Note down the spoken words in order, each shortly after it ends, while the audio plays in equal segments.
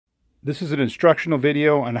This is an instructional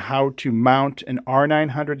video on how to mount an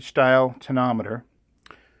R900 style tonometer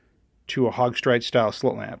to a Haag Strait style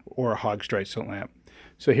slit lamp or a Haag Strait slit lamp.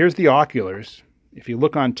 So here's the oculars. If you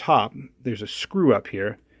look on top, there's a screw up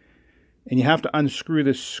here, and you have to unscrew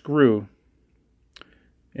this screw.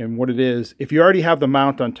 And what it is, if you already have the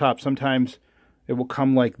mount on top, sometimes it will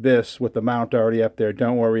come like this with the mount already up there.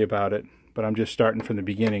 Don't worry about it, but I'm just starting from the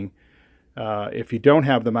beginning. If you don't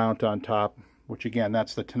have the mount on top, which again,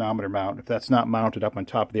 that's the tonometer mount, if that's not mounted up on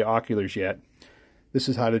top of the oculars yet, this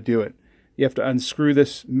is how to do it. You have to unscrew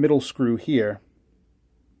this middle screw here,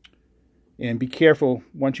 and be careful,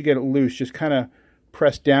 once you get it loose, just kind of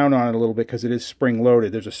press down on it a little bit because it is spring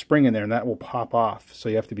loaded. There's a spring in there and that will pop off, so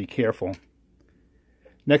you have to be careful.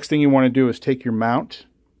 Next thing you want to do is take your mount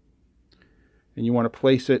and you want to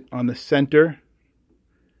place it on the center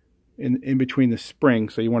in between the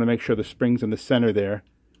springs. So you want to make sure the spring's in the center there.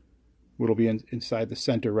 It'll be inside the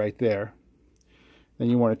center right there.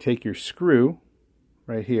 Then you want to take your screw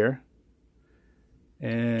right here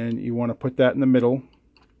and you want to put that in the middle,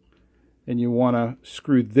 and you want to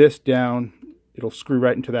screw this down. It'll screw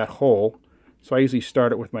right into that hole. So I usually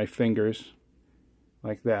start it with my fingers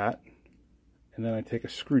like that, and then I take a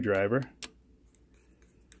screwdriver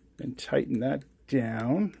and tighten that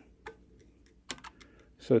down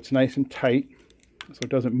so it's nice and tight so it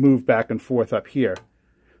doesn't move back and forth up here.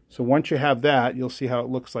 So once you have that, you'll see how it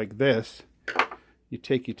looks like this. You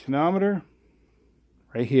take your tonometer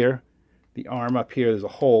right here, the arm up here, there's a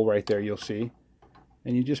hole right there you'll see,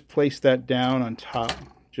 and you just place that down on top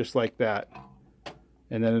just like that,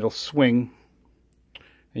 and then it'll swing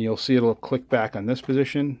and you'll see it'll click back on this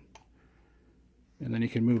position, and then you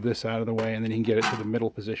can move this out of the way, and then you can get it to the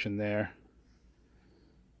middle position there,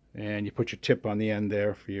 and you put your tip on the end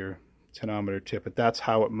there for your tonometer tip. But that's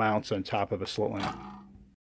how it mounts on top of a slit lamp.